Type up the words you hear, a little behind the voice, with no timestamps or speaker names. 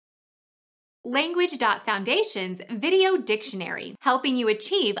Language.Foundation's Video Dictionary, helping you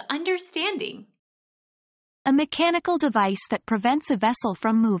achieve understanding. A mechanical device that prevents a vessel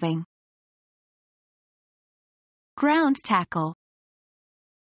from moving. Ground tackle.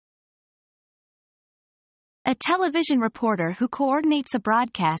 A television reporter who coordinates a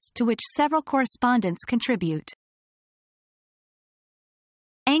broadcast to which several correspondents contribute.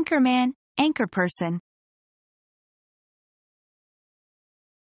 Anchorman, anchorperson.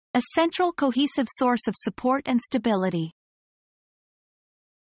 A central cohesive source of support and stability.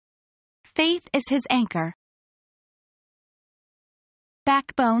 Faith is his anchor.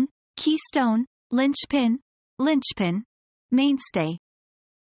 Backbone, keystone, linchpin, mainstay.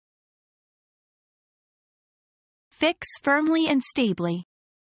 Fix firmly and stably.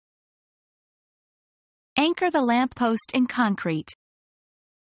 Anchor the lamppost in concrete.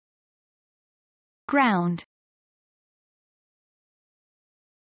 Ground.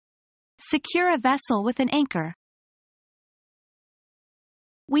 Secure a vessel with an anchor.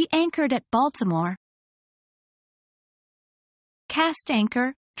 We anchored at Baltimore. Cast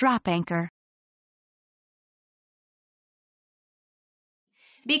anchor, drop anchor.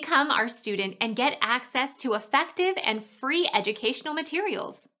 Become our student and get access to effective and free educational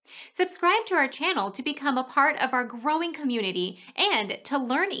materials. Subscribe to our channel to become a part of our growing community and to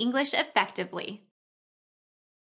learn English effectively.